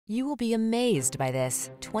You will be amazed by this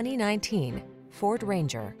 2019 Ford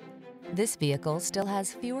Ranger. This vehicle still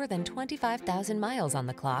has fewer than 25,000 miles on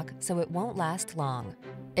the clock, so it won't last long.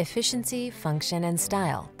 Efficiency, function, and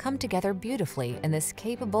style come together beautifully in this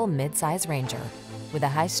capable midsize Ranger. With a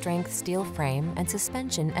high-strength steel frame and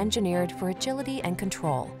suspension engineered for agility and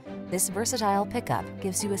control, this versatile pickup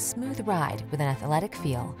gives you a smooth ride with an athletic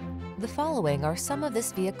feel. The following are some of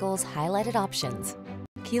this vehicle's highlighted options: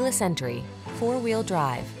 keyless entry, four-wheel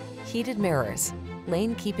drive, heated mirrors,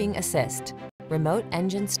 lane keeping assist, remote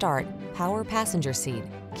engine start, power passenger seat,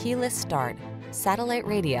 keyless start, satellite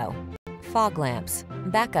radio, fog lamps,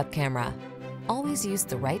 backup camera. Always use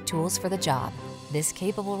the right tools for the job. This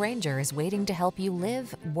capable Ranger is waiting to help you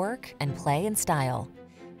live, work, and play in style.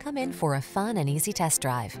 Come in for a fun and easy test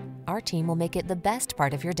drive. Our team will make it the best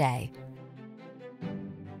part of your day.